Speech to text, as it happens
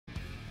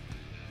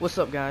What's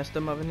up guys,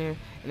 Muffin here,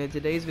 and in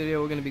today's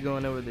video we're going to be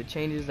going over the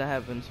changes that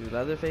happened to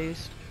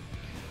Leatherface.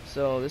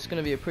 So this is going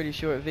to be a pretty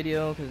short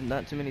video because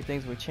not too many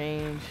things were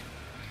changed.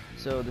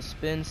 So the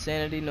Spin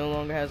Sanity no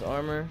longer has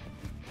armor,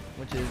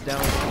 which is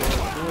down to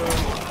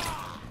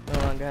 4,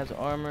 no longer has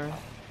armor.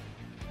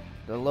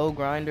 The Low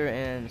Grinder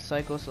and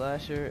Psycho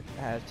Slasher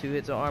has 2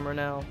 hits of armor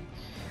now.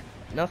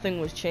 Nothing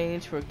was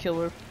changed for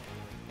Killer,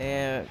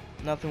 and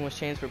nothing was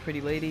changed for Pretty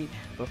Lady,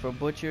 but for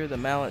Butcher, the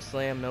Mallet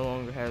Slam no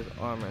longer has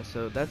armor.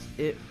 So that's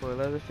it for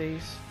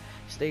Leatherface.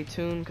 Stay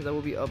tuned because I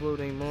will be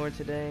uploading more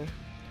today.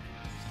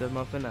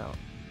 Muffin out.